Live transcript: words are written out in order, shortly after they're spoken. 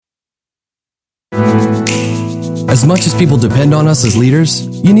As much as people depend on us as leaders,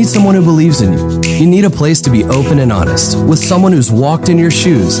 you need someone who believes in you. You need a place to be open and honest with someone who's walked in your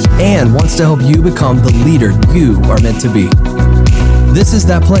shoes and wants to help you become the leader you are meant to be. This is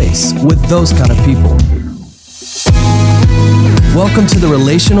that place with those kind of people. Welcome to the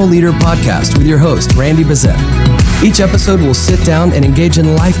Relational Leader Podcast with your host, Randy Bezet. Each episode will sit down and engage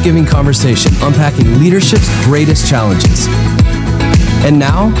in life-giving conversation, unpacking leadership's greatest challenges. And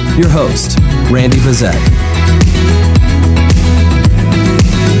now, your host, Randy Bezet.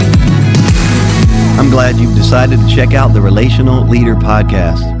 I'm glad you've decided to check out the Relational Leader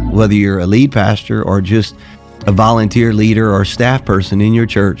Podcast. Whether you're a lead pastor or just a volunteer leader or staff person in your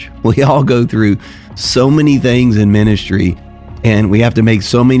church, we all go through so many things in ministry, and we have to make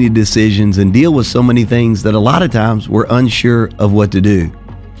so many decisions and deal with so many things that a lot of times we're unsure of what to do.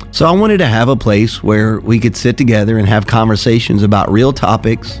 So I wanted to have a place where we could sit together and have conversations about real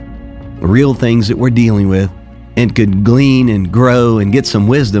topics, real things that we're dealing with, and could glean and grow and get some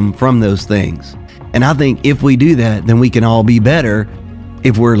wisdom from those things. And I think if we do that, then we can all be better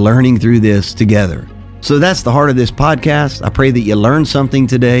if we're learning through this together. So that's the heart of this podcast. I pray that you learn something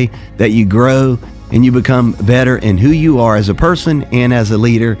today, that you grow, and you become better in who you are as a person and as a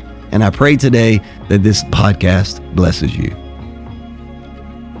leader. And I pray today that this podcast blesses you.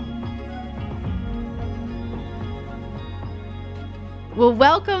 Well,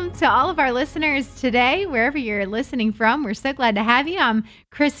 welcome to all of our listeners today, wherever you're listening from. We're so glad to have you. I'm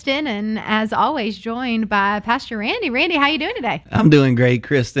Kristen, and as always, joined by Pastor Randy. Randy, how you doing today? I'm doing great,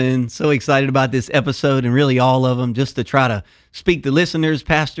 Kristen. So excited about this episode and really all of them, just to try to speak to listeners,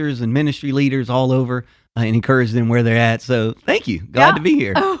 pastors, and ministry leaders all over and encourage them where they're at. So thank you. Glad to be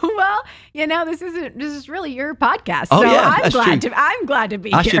here. Oh, well, you know, this is really your podcast. Oh, so yeah, I'm glad to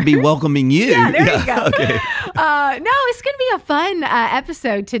be here. I should be welcoming you. Yeah, there you go. Okay. No, it's going to be a fun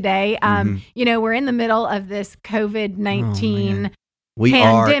episode today. You know, we're in the middle of this COVID-19 We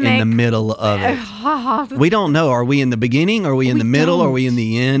pandemic. are in the middle of it. We don't know. Are we in the beginning? Are we in the middle? Are we in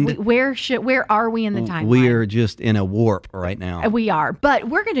the end? Where are we in the timeline? We are just in a warp right now. We are, but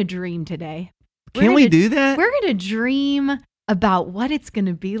we're going to dream today. Can we do that? We're going to dream about what it's going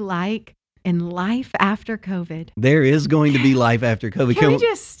to be like in life after COVID. There is going to be life after COVID.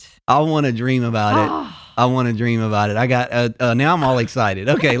 I want to dream about it. I want to dream about it. I got, now I'm all excited.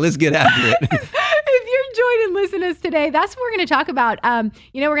 Okay, let's get after it. If you're joining listeners today, that's what we're going to talk about. We're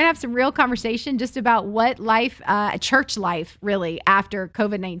going to have some real conversation just about what life, church life really after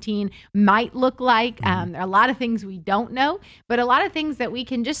COVID-19 might look like. There are a lot of things we don't know, but a lot of things that we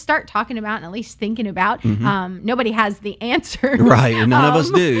can just start talking about and at least thinking about. Nobody has the answer. Right, none of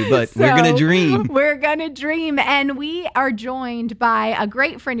us do, but so we're going to dream. We're going to dream, and we are joined by a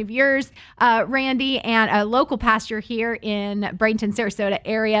great friend of yours, Randy, and a local pastor here in Bradenton, Sarasota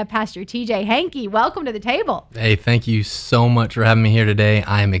area, Pastor TJ Hankey. Welcome to the table. Hey, thank you so much for having me here today.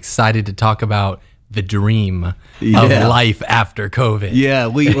 I am excited to talk about the dream of life after COVID. Yeah,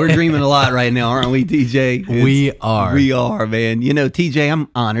 we're dreaming a lot right now, aren't we, TJ? We are, man. You know, TJ, I'm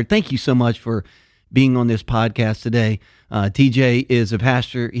honored. Thank you so much for being on this podcast today. TJ is a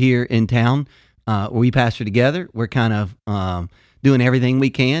pastor here in town. We pastor together. We're kind of doing everything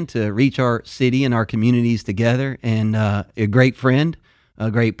we can to reach our city and our communities together. And a great friend, a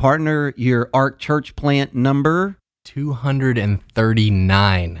great partner. Your ARC church plant number?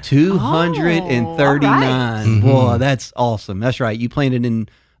 239. 239. Boy, that's awesome. That's right. You planted in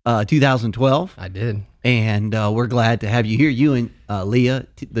 2012. I did. And we're glad to have you here. You and Leah,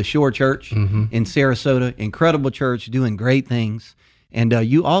 the Shore Church in Sarasota. Incredible church, doing great things. And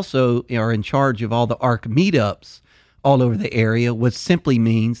you also are in charge of all the ARC meetups all over the area, which simply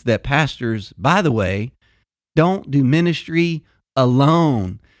means that pastors, by the way, don't do ministry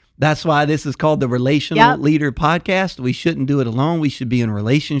alone. That's why this is called the Relational Leader Podcast. We shouldn't do it alone. We should be in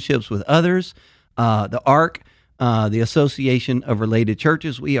relationships with others. The ARC, the Association of Related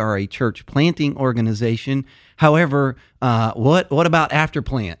Churches, we are a church planting organization. However, what about after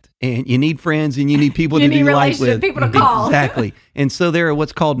plant? And you need friends and you need people to do life with. People to call. Exactly. And so there are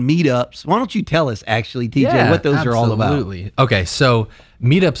what's called meetups. Why don't you tell us, actually, TJ, what those are all about? Absolutely. Okay, so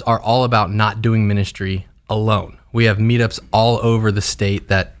meetups are all about not doing ministry alone. We have meetups all over the state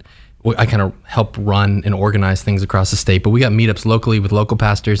that I kind of help run and organize things across the state, but we got meetups locally with local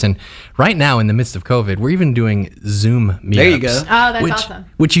pastors. And right now, in the midst of COVID, we're even doing Zoom meetups. There you go. Oh, that's awesome.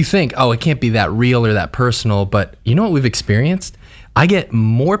 Which you think, it can't be that real or that personal. But you know what we've experienced? I get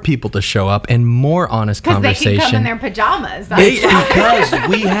more people to show up and more honest conversation. Because they can come in their pajamas. It's because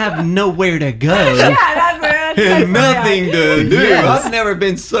we have nowhere to go. Yeah, that's and nothing to do. Yes. I've never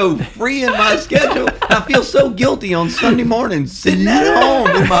been so free in my schedule. I feel so guilty on Sunday morning sitting at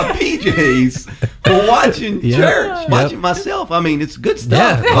home in my PJs. for watching Yeah. church, Yep. watching myself. I mean, it's good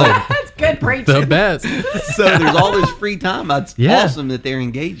stuff. Yeah. Like, That's good preaching. The best. so there's all this free time. It's Yeah. awesome that they're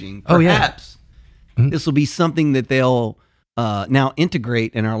engaging. Oh, yeah. Perhaps this will be something that they'll now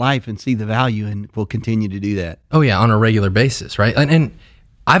integrate in our life and see the value, and we'll continue to do that. Oh yeah, on a regular basis, right? And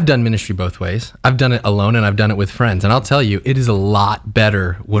I've done ministry both ways. I've done it alone and I've done it with friends. And I'll tell you, it is a lot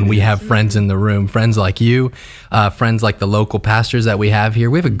better when we have friends in the room, friends like you, friends like the local pastors that we have here.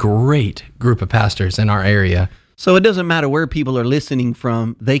 We have a great group of pastors in our area. So it doesn't matter where people are listening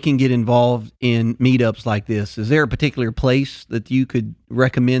from, they can get involved in meetups like this. Is there a particular place that you could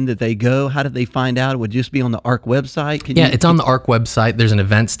recommend that they go? How did they find out? It would just be on the ARC website? It's on the ARC website. There's an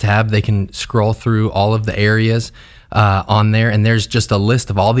events tab. They can scroll through all of the areas on there, and there's just a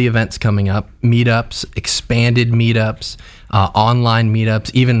list of all the events coming up, meetups, expanded meetups, online meetups,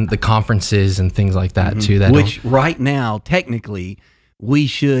 even the conferences and things like that too. Which right now, technically, we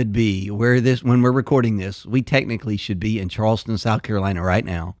should be when we're recording this, we technically should be in Charleston, South Carolina right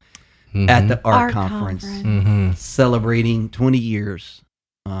now at the ARC conference. Celebrating 20 years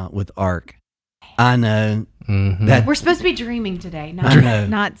with ARC. I know that We're supposed to be dreaming today, I know.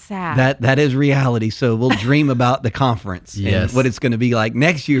 not sad. that is reality. So we'll dream about the conference Yes. and what it's going to be like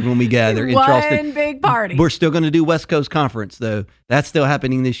next year when we gather in One Charleston. big party. We're still going to do West Coast Conference, though. That's still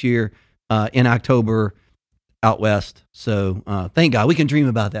happening this year in October out west. So thank God we can dream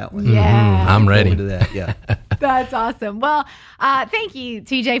about that one. Yeah. I'm ready. Forward to that. Yeah. That's awesome. Well, thank you,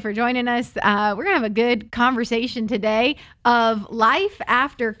 TJ, for joining us. We're going to have a good conversation today of life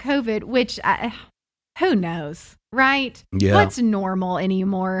after COVID, which who knows, right? Yeah. What's normal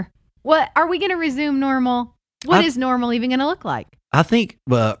anymore? What are we going to resume normal? What is normal even going to look like? I think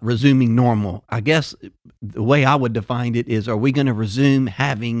resuming normal, I guess the way I would define it is, are we going to resume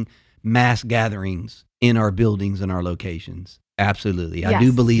having mass gatherings in our buildings and our locations? Absolutely. I do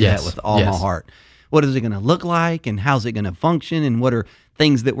Yes. believe Yes. that with all my Yes. heart. What is it going to look like, and how's it going to function, and what are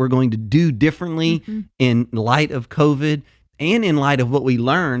things that we're going to do differently in light of COVID and in light of what we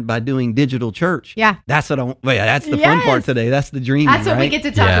learned by doing digital church? Yeah. That's what that's the fun part Yes. today. That's the dreaming, That's what we right? get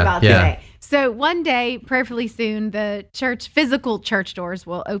to talk Yeah, about yeah. today. So one day, prayerfully soon, the physical church doors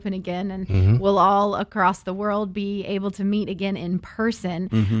will open again, and we'll all across the world be able to meet again in person.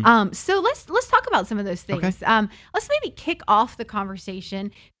 So let's talk about some of those things. Okay. Let's maybe kick off the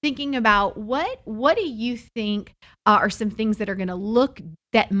conversation thinking about what do you think are some things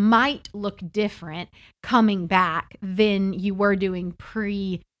that might look different coming back than you were doing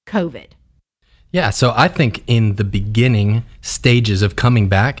pre-COVID? Yeah, so I think in the beginning stages of coming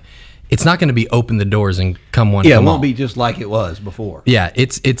back, it's not going to be open the doors and come one. Yeah, it come won't all. be just like it was before. Yeah,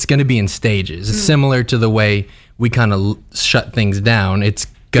 it's going to be in stages. It's similar to the way we kind of shut things down. It's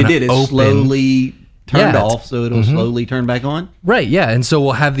going to It open. slowly turned Yeah, off, so it'll slowly turn back on. Right, yeah. And so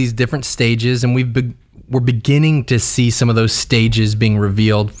we'll have these different stages, and we're beginning to see some of those stages being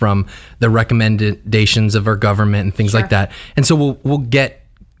revealed from the recommendations of our government and things like that. And so we'll get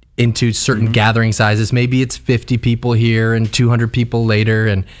into certain gathering sizes. Maybe it's 50 people here and 200 people later.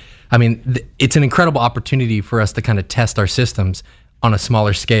 And I mean, it's an incredible opportunity for us to kind of test our systems on a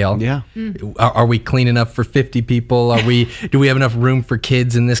smaller scale. Yeah. Are we clean enough for 50 people? Do we have enough room for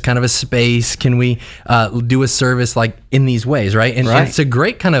kids in this kind of a space? Can we do a service like in these ways, right? And it's a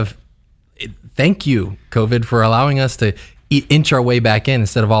great kind of thank you, COVID, for allowing us to inch our way back in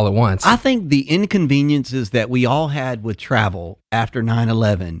instead of all at once. I think the inconveniences that we all had with travel after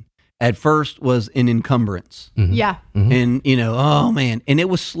 9/11 at first was an encumbrance. Yeah. And, oh man, and it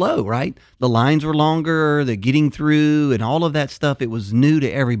was slow, right? The lines were longer, the getting through and all of that stuff, it was new to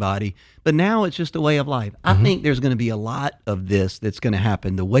everybody. But now it's just a way of life. I think there's going to be a lot of this that's going to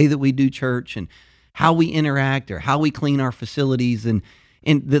happen. The way that we do church and how we interact or how we clean our facilities and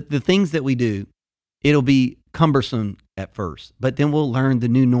the things that we do, it'll be cumbersome at first, but then we'll learn the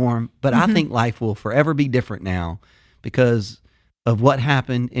new norm. But I think life will forever be different now because of what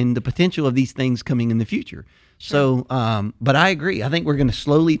happened and the potential of these things coming in the future. Sure. So, but I agree. I think we're going to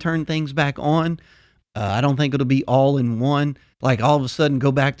slowly turn things back on. I don't think it'll be all in one, like all of a sudden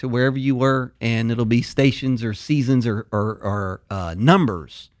go back to wherever you were and it'll be stations or seasons or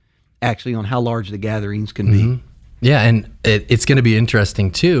numbers actually on how large the gatherings can be. Yeah, and it's going to be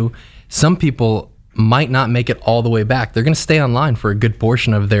interesting too. Some people might not make it all the way back. They're going to stay online for a good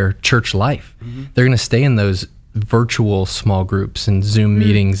portion of their church life. They're going to stay in those virtual small groups and Zoom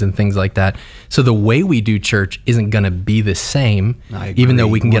meetings and things like that. So the way we do church isn't going to be the same, even though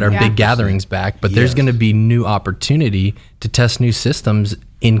we can get our 100%. big gatherings back. But there's going to be new opportunity to test new systems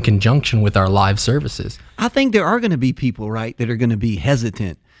in conjunction with our live services. I think there are going to be people, right, that are going to be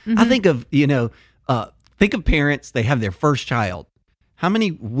hesitant. I think of, think of parents, they have their first child. how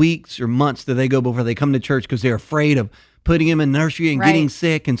many weeks or months do they go before they come to church because they're afraid of putting him in nursery and getting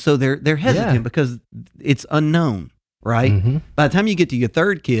sick, and so they're hesitant because it's unknown, right? By the time you get to your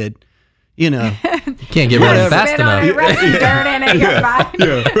third kid, you can't get running fast enough. Rub some dirt in it, you're fine.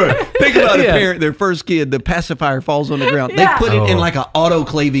 Right. Think about a parent, their first kid, the pacifier falls on the ground. They put it in like an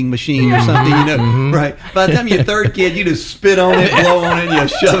autoclaving machine or something, right? By the time your third kid, you just spit on it, blow on it, and you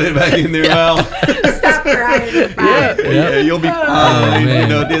shove it back in their mouth. Stop crying. You're fine. You'll be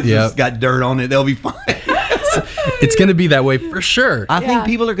fine. This just got dirt on it. They'll be fine. It's going to be that way for sure. I think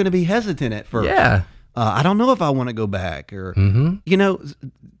people are going to be hesitant at first. Yeah. I don't know if I want to go back or,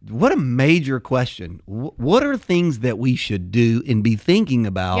 what a major question. What are things that we should do and be thinking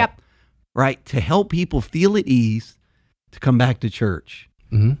about, right, to help people feel at ease to come back to church?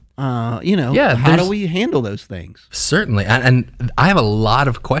 How do we handle those things? Certainly. And I have a lot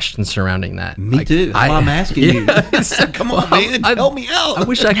of questions surrounding that. Me too. That's why I'm asking you. Come on, man. Help me out. I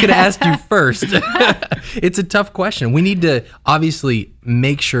wish I could have asked you first. It's a tough question. We need to obviously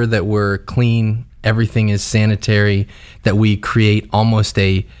make sure that we're clean, everything is sanitary, that we create almost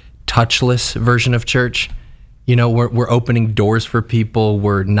a touchless version of church. We're opening doors for people.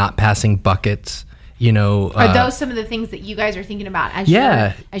 We're not passing buckets. Are those some of the things that you guys are thinking about as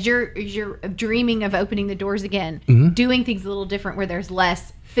you're dreaming of opening the doors again, doing things a little different where there's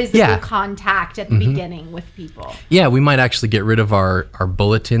less physical contact at the beginning with people? Yeah, we might actually get rid of our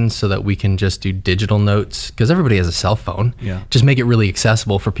bulletins so that we can just do digital notes because everybody has a cell phone. Yeah. Just make it really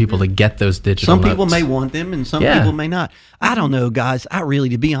accessible for people to get those digital notes. Some people may want them and some people may not. I don't know, guys.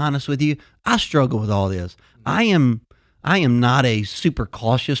 To be honest with you, I struggle with all this. I am not a super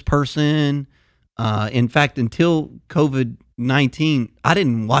cautious person. In fact, until COVID-19, I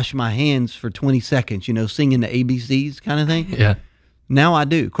didn't wash my hands for 20 seconds, singing the ABCs kind of thing. Yeah. Now I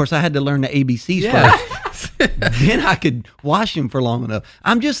do. Of course, I had to learn the ABCs first. Then I could wash them for long enough.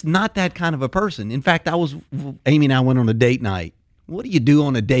 I'm just not that kind of a person. In fact, Amy and I went on a date night. What do you do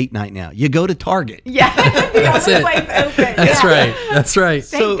on a date night now? You go to Target. Yeah. That's it. That's right. That's right.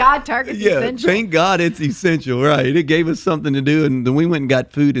 Thank God Target's essential. Thank God it's essential, right? It gave us something to do, and then we went and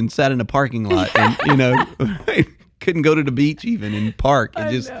got food and sat in a parking lot, and couldn't go to the beach even and park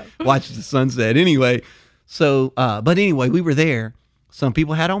and just watch the sunset. Anyway, but anyway, we were there. Some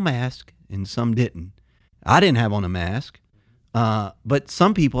people had on masks and some didn't. I didn't have on a mask, but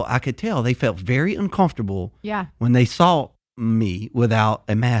some people, I could tell, they felt very uncomfortable when they saw me without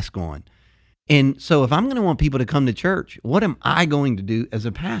a mask on. And so if I'm going to want people to come to church, what am I going to do as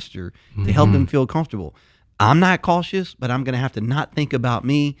a pastor to help them feel comfortable? I'm not cautious, but I'm going to have to not think about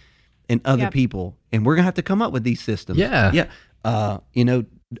me and other people. And we're going to have to come up with these systems. Yeah.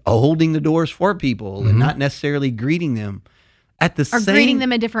 Holding the doors for people and not necessarily greeting them greeting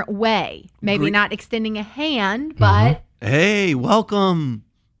them a different way. Maybe not extending a hand, but hey, welcome.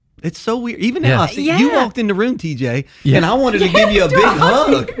 It's so weird. Even now, you walked in the room, TJ, and I wanted to give you a big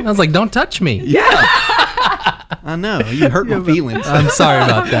hug. I was like, don't touch me. Yeah. I know. You hurt my feelings. I'm sorry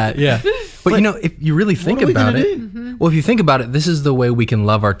about that. Yeah. But if you really think about it, well, if you think about it, this is the way we can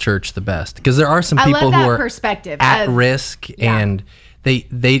love our church the best. Because there are some people who are at risk and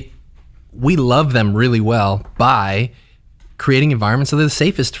we love them really well by creating environments that are the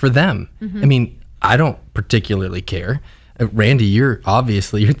safest for them. I mean, I don't particularly care. Randy, you're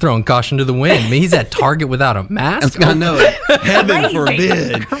throwing caution to the wind. I mean, he's at Target without a mask. I know it. Heaven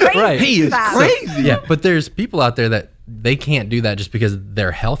forbid. Right. He is crazy. Yeah, but there's people out there that they can't do that just because of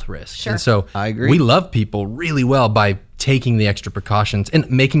their health risks. Sure. And so I agree. We love people really well by taking the extra precautions and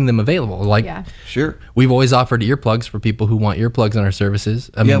making them available. Sure. We've always offered earplugs for people who want earplugs on our services.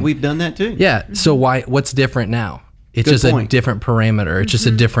 I mean, we've done that too. Yeah. So what's different now? It's Good just point. a different parameter. It's just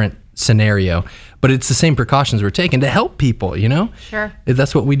a different scenario, but it's the same precautions we're taking to help people, Sure.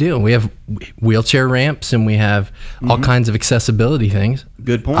 That's what we do. We have wheelchair ramps and we have all kinds of accessibility things.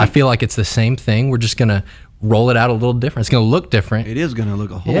 Good point. I feel like it's the same thing. We're just going to roll it out a little different. It's going to look different. It is going to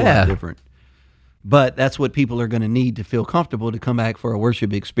look a whole lot different. But that's what people are going to need to feel comfortable to come back for a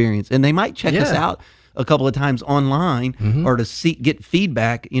worship experience. And they might check us out a couple of times online or to get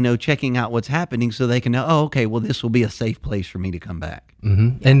feedback, checking out what's happening so they can know, oh, okay, well, this will be a safe place for me to come back.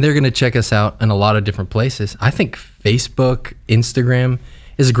 And they're going to check us out in a lot of different places. I think Facebook, Instagram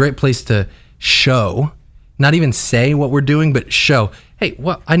is a great place to show, not even say what we're doing, but show, hey,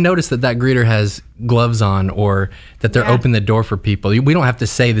 well, I noticed that greeter has gloves on or that they're open the door for people. We don't have to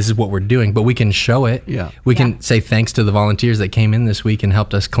say this is what we're doing, but we can show it. Yeah. We can say thanks to the volunteers that came in this week and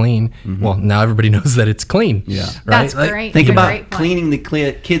helped us clean. Well, now everybody knows that it's clean. Yeah. That's Right? great. Think That's a about great point. cleaning the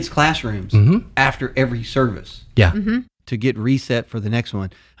kids' classrooms after every service. Yeah. to get reset for the next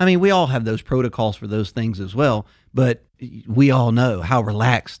one. I mean, we all have those protocols for those things as well, but we all know how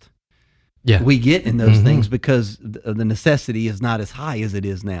relaxed we get in those things because the necessity is not as high as it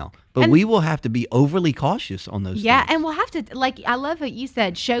is now. But we will have to be overly cautious on those things. And we'll have to, like, I love what you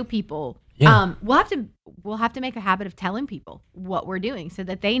said, show people. We'll have to make a habit of telling people what we're doing so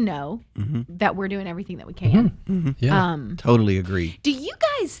that they know that we're doing everything that we can. Totally agree. Do you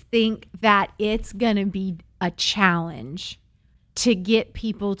guys think that it's going to be a challenge to get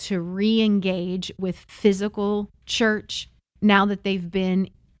people to re-engage with physical church now that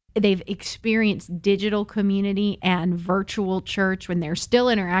they've experienced digital community and virtual church when they're still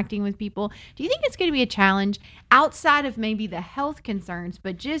interacting with people? Do you think it's going to be a challenge outside of maybe the health concerns,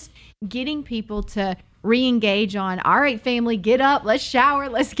 but just getting people to re-engage on, all right, family, get up, let's shower,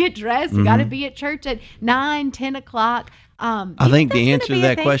 let's get dressed. We got to be at church at 9, 10 o'clock. I think the answer to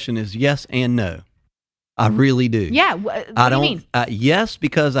that question is yes and no. I really do. Yeah. What do you mean? Yes,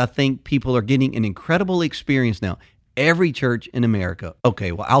 because I think people are getting an incredible experience now. Every church in America,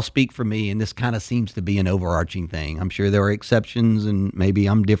 okay, well, I'll speak for me, and this kind of seems to be an overarching thing. I'm sure there are exceptions, and maybe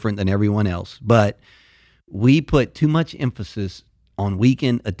I'm different than everyone else, but we put too much emphasis on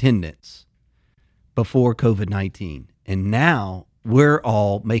weekend attendance before COVID-19, and now we're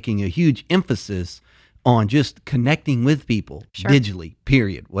all making a huge emphasis on just connecting with people digitally,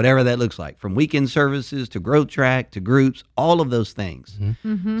 period, whatever that looks like, from weekend services to growth track to groups, all of those things.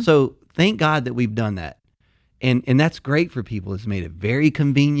 So thank God that we've done that. And that's great for people. It's made it very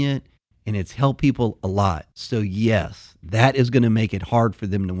convenient, and it's helped people a lot. So yes, that is going to make it hard for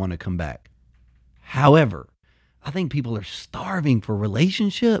them to want to come back. However, I think people are starving for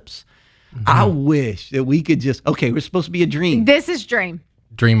relationships. I wish that we could just, we're supposed to be a dream. This is dream.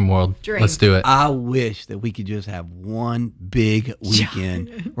 Dream world. Let's do it. I wish that we could just have one big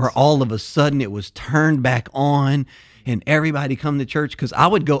weekend where all of a sudden it was turned back on and everybody come to church, because I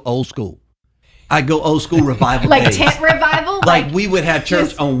would go old school. I'd go old school revival like days. tent revival? Like we would have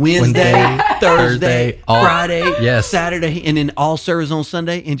church on Wednesday, Thursday, Friday, Saturday, and then all service on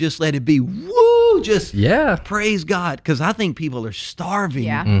Sunday, and just let it be, just praise God. Because I think people are starving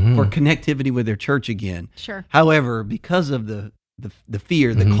for connectivity with their church again. Sure. However, because of the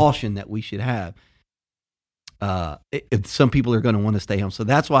fear, the caution that we should have, some people are going to want to stay home. So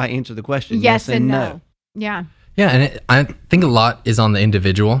that's why I answer the question yes and no. Yeah. Yeah, and I think a lot is on the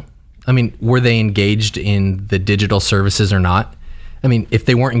individual. I mean, were they engaged in the digital services or not? I mean, if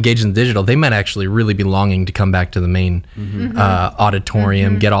they weren't engaged in digital, they might actually really be longing to come back to the main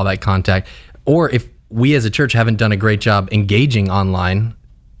auditorium, get all that contact. Or if we as a church haven't done a great job engaging online,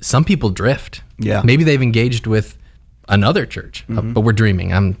 some people drift. Yeah. Maybe they've engaged with another church, but we're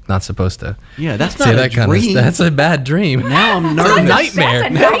dreaming. I'm not supposed to that's say not that kind of stuff. That's a bad dream. Now I'm nervous. It's a nightmare.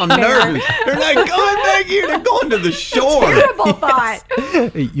 Now I'm nervous. They're not going back here. They're going to the shore. Terrible thought.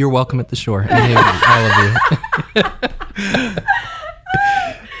 You're welcome at the shore. All of you.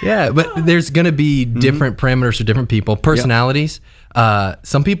 Yeah, but there's going to be different parameters for different people, personalities.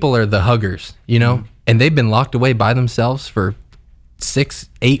 Some people are the huggers, and they've been locked away by themselves for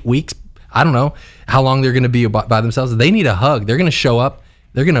 6-8 weeks. I don't know how long they're going to be by themselves. They need a hug. They're going to show up.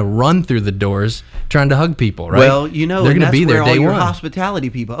 They're going to run through the doors trying to hug people, right? Well, they're going to be there day your one. Hospitality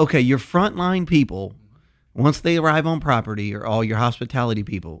people. Okay, your frontline people, once they arrive on property, are all your hospitality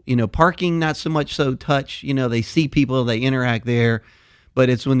people. Parking, not so much so touch. They see people, they interact there. But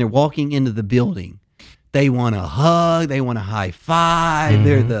it's when they're walking into the building, they want to hug, they want to high five.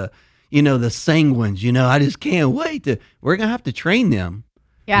 They're the sanguines. I just can't wait we're going to have to train them.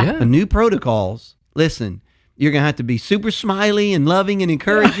 Yeah. The new protocols. Listen, you're going to have to be super smiley and loving and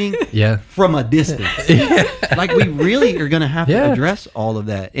encouraging from a distance. Like we really are going to have to address all of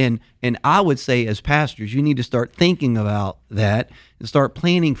that. And I would say as pastors, you need to start thinking about that and start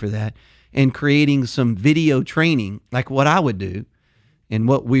planning for that and creating some video training like what I would do. And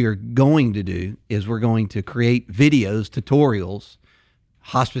what we are going to do is we're going to create videos, tutorials,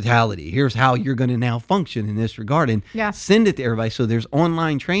 hospitality. Here's how you're going to now function in this regard, and send it to everybody. So there's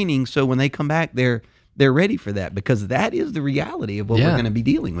online training. So when they come back, they're ready for that, because that is the reality of what we're going to be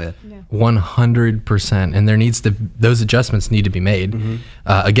dealing with. 100%. And those adjustments need to be made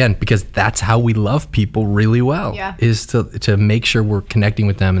again, because that's how we love people really well. Is to make sure we're connecting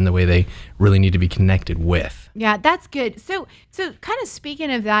with them in the way they really need to be connected with. Yeah, that's good. So kind of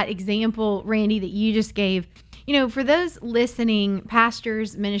speaking of that example, Randy, that you just gave, for those listening,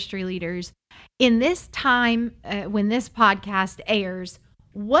 pastors, ministry leaders, in this time when this podcast airs,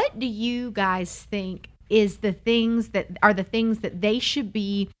 what do you guys think is the things that they should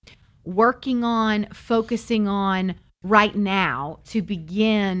be working on, focusing on right now to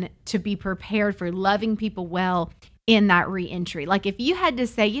begin to be prepared for loving people well in that reentry? Like if you had to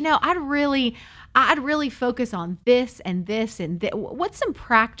say, I'd really focus on this and this and this. What's some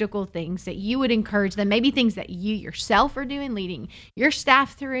practical things that you would encourage them? Maybe things that you yourself are doing, leading your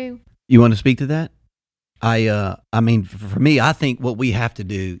staff through. You want to speak to that? I mean, for me, I think what we have to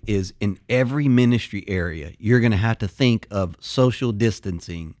do is in every ministry area, you're going to have to think of social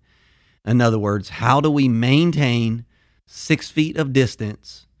distancing. In other words, how do we maintain 6 feet of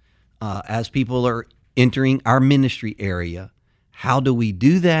distance as people are entering our ministry area? How do we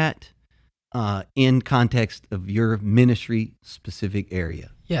do that in context of your ministry specific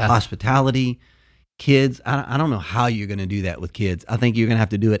area? Yeah. Hospitality, kids. I don't know how you're going to do that with kids. I think you're going to have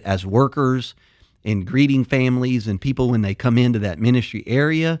to do it as workers in greeting families and people when they come into that ministry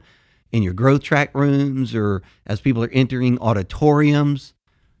area, in your growth track rooms, or as people are entering auditoriums.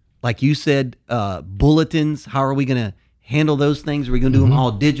 Like you said, bulletins, how are we going to handle those things? Are we going to do them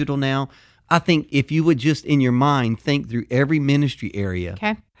all digital now? I think if you would just in your mind think through every ministry area,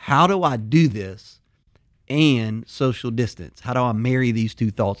 Okay. How do I do this and social distance? How do I marry these two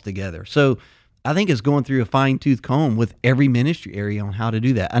thoughts together? So I think it's going through a fine-tooth comb with every ministry area on how to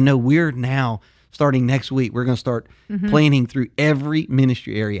do that. I know we're now, starting next week, we're going to start planning through every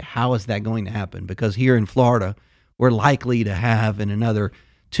ministry area. How is that going to happen? Because here in Florida, we're likely to have in another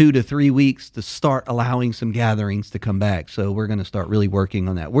 2 to 3 weeks to start allowing some gatherings to come back. So we're going to start really working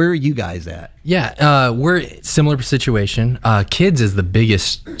on that. Where are you guys at? Yeah, we're similar situation. Kids is the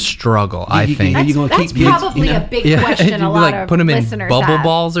biggest struggle, I think. Are you gonna That's keep kids, probably a big question You'd a be lot like of put them in listeners bubble have.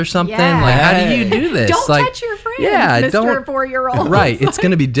 balls or something. Yeah. Like, how do you do this? Don't Like, touch your friends, yeah, Mr. don't 4-year-old. Right, it's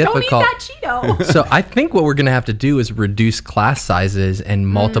going to be difficult. Don't eat that Cheeto. So I think what we're going to have to do is reduce class sizes and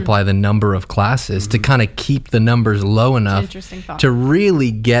multiply the number of classes to kind of keep the numbers low enough Interesting thought. to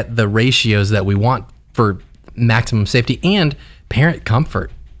really get the ratios that we want for maximum safety and parent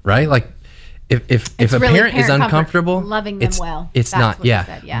comfort, right? Like if a really parent is parent comfort, uncomfortable, loving them well. It's That's not, what you yeah.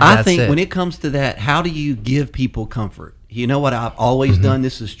 said, yeah. I That's think it. when it comes to that, how do you give people comfort? You know what I've always done?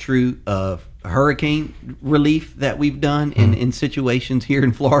 This is true of hurricane relief that we've done in situations here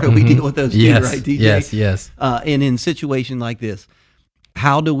in Florida. We deal with those too, right, DJ? Yes. And in situations like this,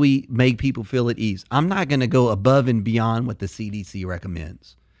 how do we make people feel at ease? I'm not going to go above and beyond what the CDC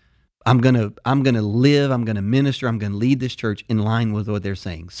recommends. I'm gonna live, I'm gonna minister, I'm gonna lead this church in line with what they're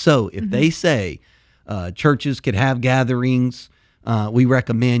saying. So if they say churches could have gatherings, we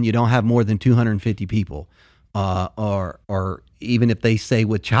recommend you don't have more than 250 people, or even if they say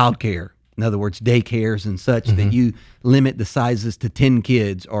with childcare, in other words, daycares and such, that you limit the sizes to 10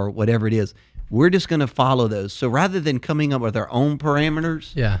 kids or whatever it is, we're just going to follow those. So rather than coming up with our own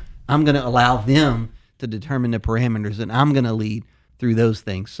parameters, I'm going to allow them to determine the parameters, and I'm going to lead through those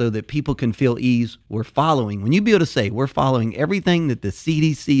things so that people can feel ease. We're following. When you be able to say we're following everything that the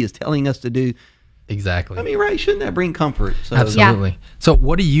CDC is telling us to do, Exactly. I mean, right? Shouldn't that bring comfort? So, Absolutely. So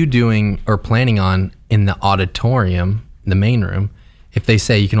what are you doing or planning on in the auditorium, the main room, if they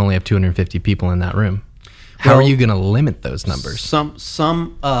say you can only have 250 people in that room? How are you going to limit those numbers? That's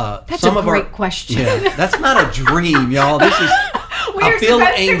some a great question. Yeah, that's not a dream, y'all. This is. We're I feel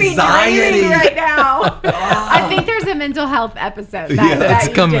supposed anxiety to be dreaming right now. I think there's a mental health episode that it's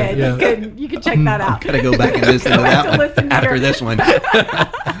you coming, did. yeah. You can check that out. Gotta go back and listen to that one listen to after your- this one.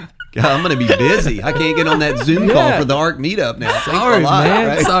 God, I'm gonna be busy. I can't get on that Zoom call for the ARC meetup now. Thanks Sorry, a lot, man.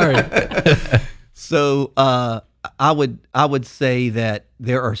 right? Sorry. So I would say that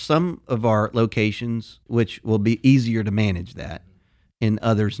there are some of our locations which will be easier to manage that, and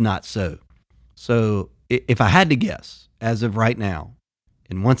others not so. So if I had to guess, as of right now,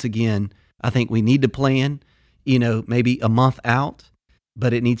 and once again, I think we need to plan, maybe a month out,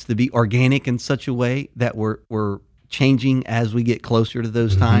 but it needs to be organic in such a way that we're changing as we get closer to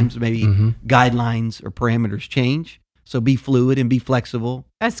those times. Maybe guidelines or parameters change. So be fluid and be flexible.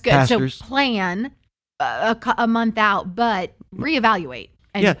 That's good. Pastors. So plan a month out, but reevaluate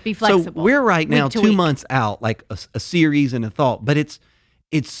and be So flexible. we're right now week to 2 week. months out, like a series and a thought, but it's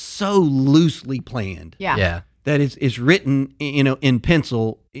so loosely planned. Yeah. That it's written, in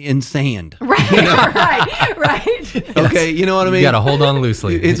pencil in sand. Right. Right. Okay, you know what I mean? You got to hold on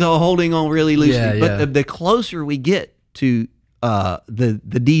loosely. It's a holding on really loosely. Yeah, But yeah. the closer we get to the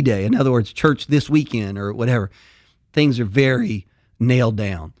D-Day, in other words, church this weekend or whatever, things are very nailed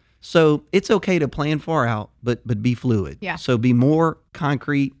down. So it's okay to plan far out, but be fluid. Yeah. So be more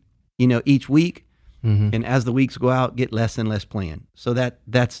concrete, each week, and as the weeks go out, get less and less planned. So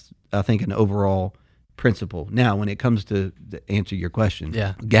that's I think an overall principle. Now, when it comes to answer your question,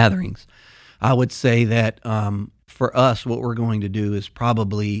 Yeah. gatherings, I would say that for us, what we're going to do is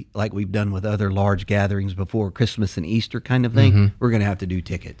probably like we've done with other large gatherings before, Christmas and Easter kind of thing. We're going to have to do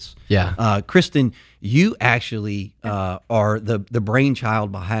tickets. Yeah. Kristen, you actually are the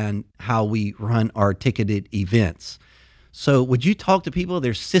brainchild behind how we run our ticketed events. So would you talk to people?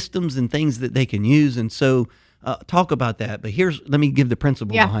 There's systems and things that they can use. And so talk about that. But let me give the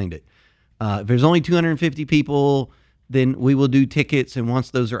principle behind it. If there's only 250 people, then we will do tickets, and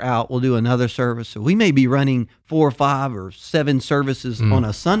once those are out, we'll do another service. So we may be running 4 or 5 or 7 services on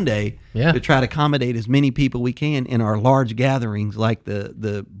a Sunday to try to accommodate as many people we can in our large gatherings, like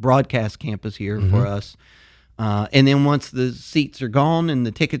the broadcast campus here for us. And then once the seats are gone and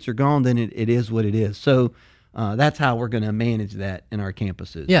the tickets are gone, then it is what it is. So that's how we're going to manage that in our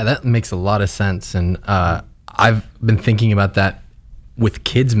campuses. Yeah, that makes a lot of sense. And I've been thinking about that with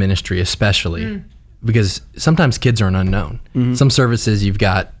kids ministry especially. Because sometimes kids are an unknown. Some services you've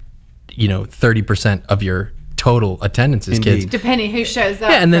got, 30% of your total attendance is kids. Depending who shows up.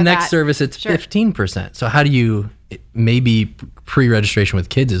 Yeah, and the next service it's 15%. So how do you maybe pre-registration with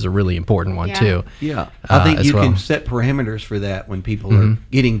kids is a really important one too. Yeah, I think you can set parameters for that when people are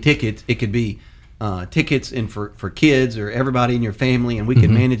getting tickets. It could be tickets and for kids or everybody in your family, and we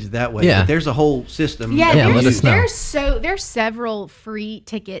can manage it that way. Yeah. But there's a whole system. Yeah, let us know. There's several free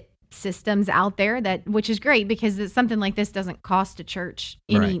ticket systems out there which is great because something like this doesn't cost a church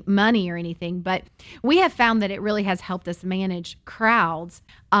any money or anything, but we have found that it really has helped us manage crowds.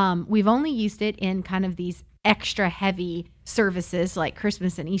 We've only used it in kind of these extra heavy services like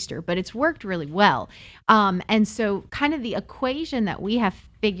Christmas and Easter, but it's worked really well. And so kind of the equation that we have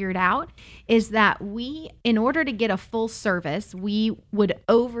figured out is that in order to get a full service, we would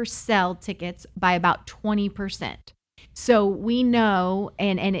oversell tickets by about 20%. So we know,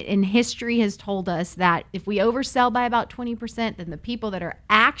 and history has told us that if we oversell by about 20%, then the people that are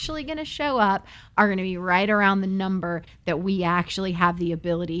actually going to show up are going to be right around the number that we actually have the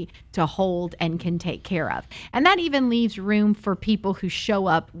ability to hold and can take care of. And that even leaves room for people who show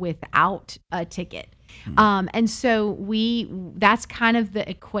up without a ticket. And so that's kind of the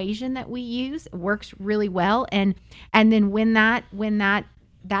equation that we use. It works really well. And then when that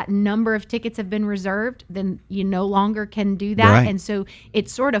number of tickets have been reserved, then you no longer can do that. Right. And so it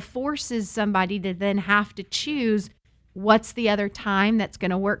sort of forces somebody to then have to choose what's the other time that's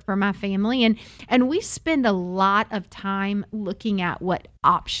going to work for my family. And we spend a lot of time looking at what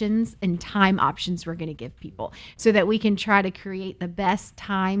options and time options we're going to give people so that we can try to create the best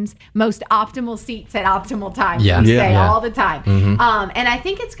times, most optimal seats at optimal times. Yeah. We say all the time. Mm-hmm. And I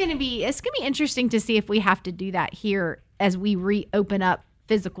think it's going to be interesting to see if we have to do that here as we reopen up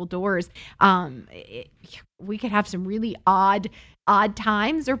physical doors. We could have some really odd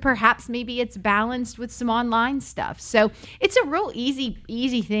times, or perhaps maybe it's balanced with some online stuff. So it's a real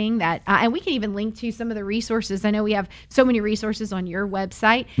easy thing that, and we can even link to some of the resources. I know we have so many resources on your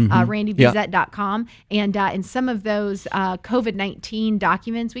website, randybezet.com, and in some of those COVID-19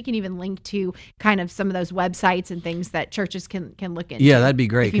 documents, we can even link to kind of some of those websites and things that churches can look into. Yeah, that'd be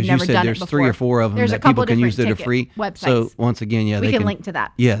great, because you said there's 3 or 4 of them that people can use that are free. Websites. So once again, we can link to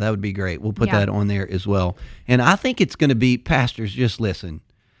that. Yeah, that would be great. We'll put that on there as well. And I think it's going to be, pastors, just listen.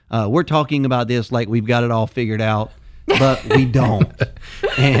 We're talking about this like we've got it all figured out, but we don't.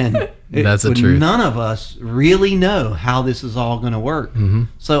 And that's the truth. None of us really know how this is all going to work.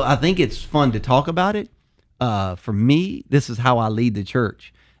 So I think it's fun to talk about it. For me, this is how I lead the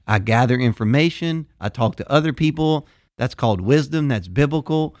church. I gather information. I talk to other people. That's called wisdom. That's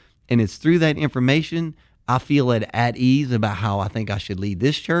biblical. And it's through that information I feel at ease about how I think I should lead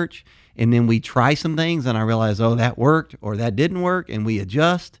this church. And then we try some things and I realize, oh, that worked or that didn't work, and we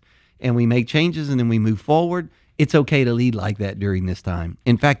adjust and we make changes and then we move forward. It's okay to lead like that during this time.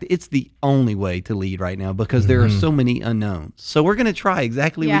 In fact, it's the only way to lead right now because there are so many unknowns. So we're going to try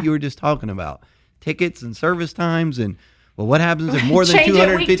exactly what you were just talking about. Tickets and service times, and well, what happens if more than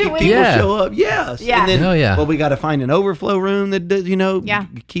 250 people show up? Yes. Yeah. And then, well, we got to find an overflow room that does,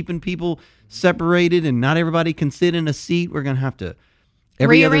 keeping people separated, and not everybody can sit in a seat. We're going to have to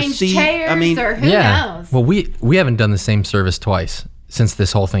rearrange chairs, or who knows? Well, we haven't done the same service twice since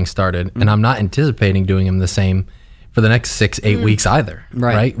this whole thing started, and I'm not anticipating doing them the same for the next 6-8 weeks either.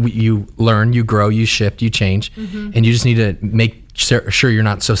 Right? You learn, you grow, you shift, you change, and you just need to make sure you're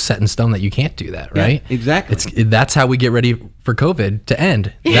not so set in stone that you can't do that. Right? Yeah, exactly. That's how we get ready for COVID to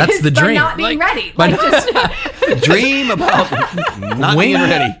end. That's the dream. By not being ready. Dream about not being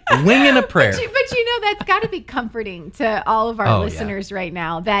ready. Winging a prayer. But you know, that's got to be comforting to all of our listeners right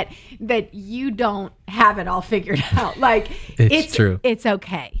now that you don't have it all figured out. Like it's true. It's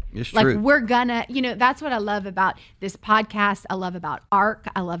okay. It's like true. We're gonna, that's what I love about this podcast. I love about ARC.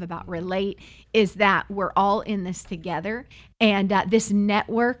 I love about Relate is that we're all in this together. And this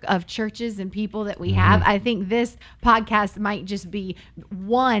network of churches and people that we have, I think this podcast might just be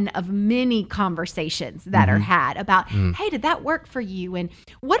one of many conversations that are had about, hey, did that work for you? And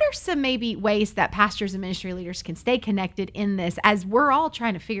what are some maybe ways that pastors and ministry leaders can stay connected in this as we're all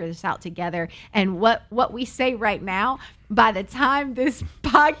trying to figure this out together? And what we say right now, by the time this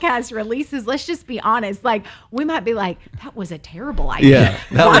podcast releases, let's just be honest, like we might be like, that was a terrible idea.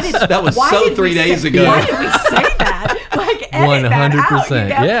 Yeah, that was so 3 days ago. Why did we say that? Like edit 100%.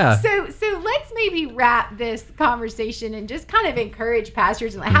 That out, Yeah. So let's maybe wrap this conversation and just kind of encourage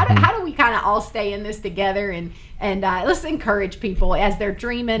pastors. And how do we kind of all stay in this together and let's encourage people as they're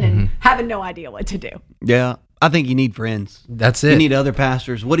dreaming and having no idea what to do. Yeah. I think you need friends. That's it. You need other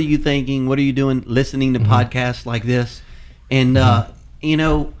pastors. What are you thinking? What are you doing listening to podcasts like this? And,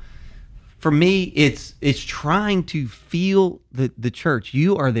 for me, it's trying to feel the church.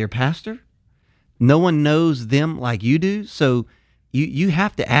 You are their pastor. No one knows them like you do. So you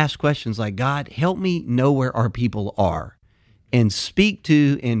have to ask questions like, God, help me know where our people are and speak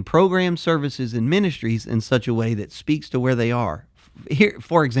to and program services and ministries in such a way that speaks to where they are. Here,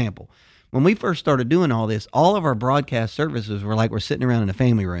 for example, when we first started doing all this, all of our broadcast services were like we're sitting around in a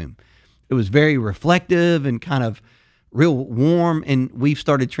family room. It was very reflective and kind of real warm, and we've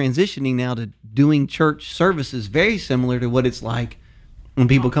started transitioning now to doing church services very similar to what it's like when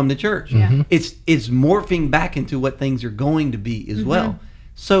people come to church. Yeah. It's morphing back into what things are going to be as well.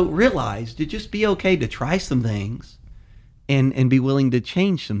 So realize to just be okay to try some things and be willing to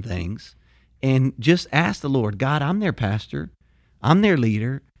change some things and just ask the Lord, God, I'm their pastor. I'm their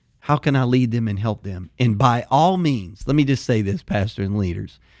leader. How can I lead them and help them? And by all means, let me just say this, pastor and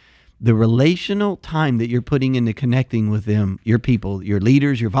leaders, the relational time that you're putting into connecting with them, your people, your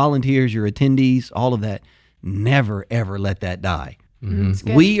leaders, your volunteers, your attendees, all of that, never, ever let that die.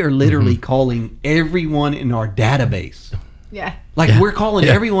 We are literally calling everyone in our database. Yeah. We're calling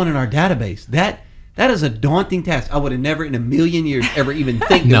everyone in our database. That is a daunting task. I would have never in a million years ever even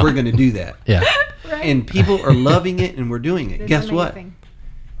think that we're going to do that. Yeah. Right. And people are loving it and we're doing it. It's Guess amazing. what?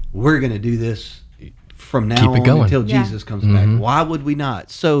 We're going to do this from now on until Jesus comes back. Why would we not?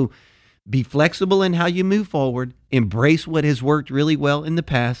 So be flexible in how you move forward. Embrace what has worked really well in the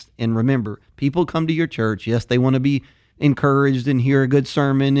past. And remember, people come to your church. Yes, they want to be encouraged and hear a good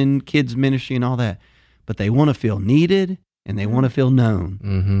sermon and kids ministry and all that. But they want to feel needed and they want to feel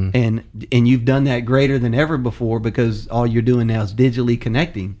known. And you've done that greater than ever before because all you're doing now is digitally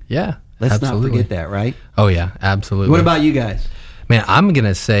connecting. Yeah. Let's not forget that, right? Oh, yeah, absolutely. What about you guys? Man, I'm going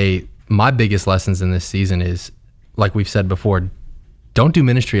to say my biggest lessons in this season is, like we've said before, don't do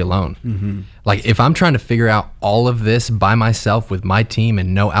ministry alone. Like if I'm trying to figure out all of this by myself with my team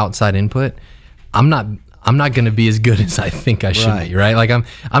and no outside input, I'm not going to be as good as I think I should be, right? Like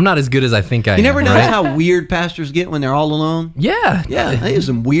I'm not as good as I think I am. You never notice right? how weird pastors get when they're all alone? Yeah. Yeah, they have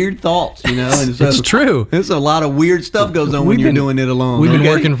some weird thoughts, And so it's true. There's a lot of weird stuff goes on when you're doing it alone. We've been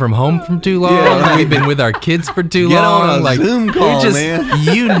working from home for too long. Yeah, right. We've been with our kids for too Get long. on a Zoom call, man.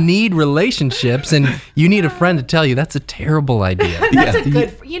 You need relationships, and you need a friend to tell you that's a terrible idea. That's a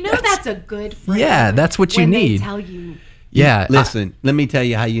good that's a good friend. Yeah, that's what you when need. They tell you. Yeah. Listen, let me tell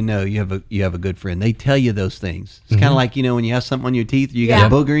you how you know you have a good friend. They tell you those things. It's kind of like, when you have something on your teeth, you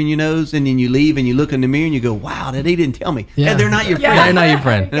got a booger in your nose, and then you leave and you look in the mirror and you go, wow, they didn't tell me. Yeah. And they're not your friend. They're not your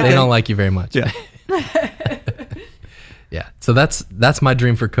friend. They don't like you very much. Yeah. Yeah. So that's my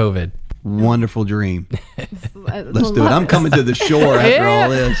dream for COVID. Wonderful dream. Let's do it. I'm coming to the shore after all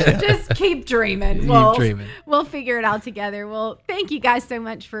this. Yeah. Just keep dreaming. We'll figure it out together. Well, thank you guys so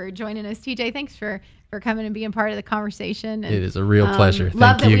much for joining us. TJ, thanks for coming and being part of the conversation. And, it is a real pleasure.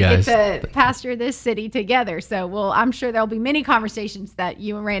 Love Thank you that we guys. get to pastor this city together. So, I'm sure there'll be many conversations that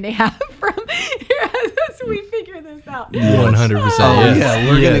you and Randy have from here as we figure this out. 100%. Oh, yeah.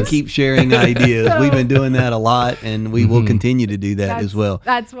 We're going to keep sharing ideas. We've been doing that a lot, and we will continue to do that as well.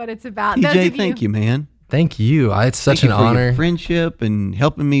 That's what it's about. TJ, thank you, man. Thank you. It's such an honor. Your friendship and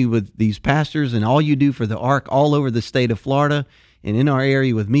helping me with these pastors and all you do for the ARC all over the state of Florida. And in our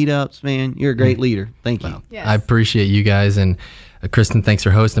area with meetups, man, you're a great leader. Thank you. Wow. Yes. I appreciate you guys. And Kristen, thanks for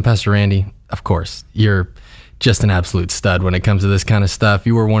hosting. Pastor Randy, of course, you're just an absolute stud when it comes to this kind of stuff.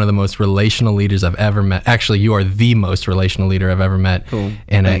 You are one of the most relational leaders I've ever met. Actually, you are the most relational leader I've ever met. Cool.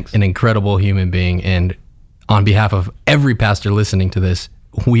 And an incredible human being. And on behalf of every pastor listening to this,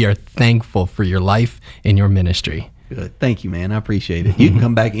 we are thankful for your life and your ministry. Good. Thank you, man. I appreciate it. You can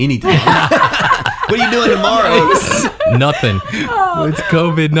come back anytime. What are you doing tomorrow? Nothing. It's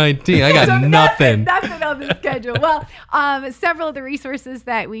COVID-19. I got nothing. Nothing on the schedule. Well, several of the resources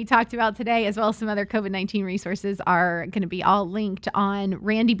that we talked about today, as well as some other COVID-19 resources, are going to be all linked on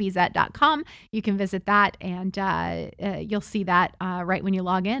randybezet.com. You can visit that, and you'll see that right when you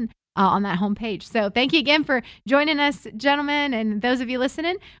log in. On that homepage. So thank you again for joining us, gentlemen, and those of you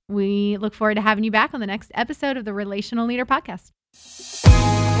listening. We look forward to having you back on the next episode of the Relational Leader Podcast.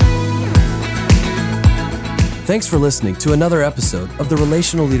 Thanks for listening to another episode of the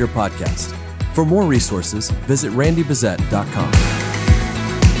Relational Leader Podcast. For more resources, visit randybezet.com.